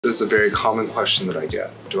This is a very common question that I get.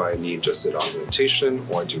 Do I need just an augmentation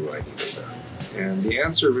or do I need a lift? And the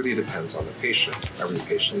answer really depends on the patient. Every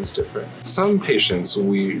patient is different. Some patients,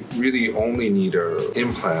 we really only need an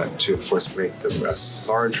implant to, of course, make the breast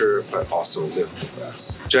larger, but also lift the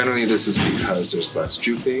breast. Generally, this is because there's less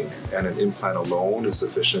drooping, and an implant alone is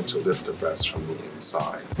sufficient to lift the breast from the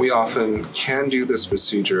inside. We often can do this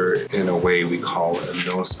procedure in a way we call a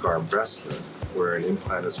no-scar breast lift, where an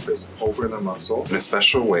implant is placed over the muscle in a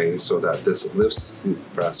special way so that this lifts the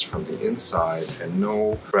breast from the inside, and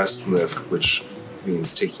no breast lift, which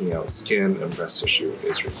means taking out skin and breast tissue,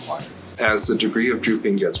 is required. As the degree of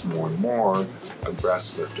drooping gets more and more, a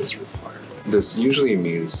breast lift is required. This usually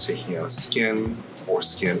means taking out skin or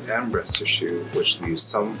skin and breast tissue, which leaves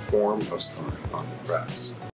some form of scarring on the breast.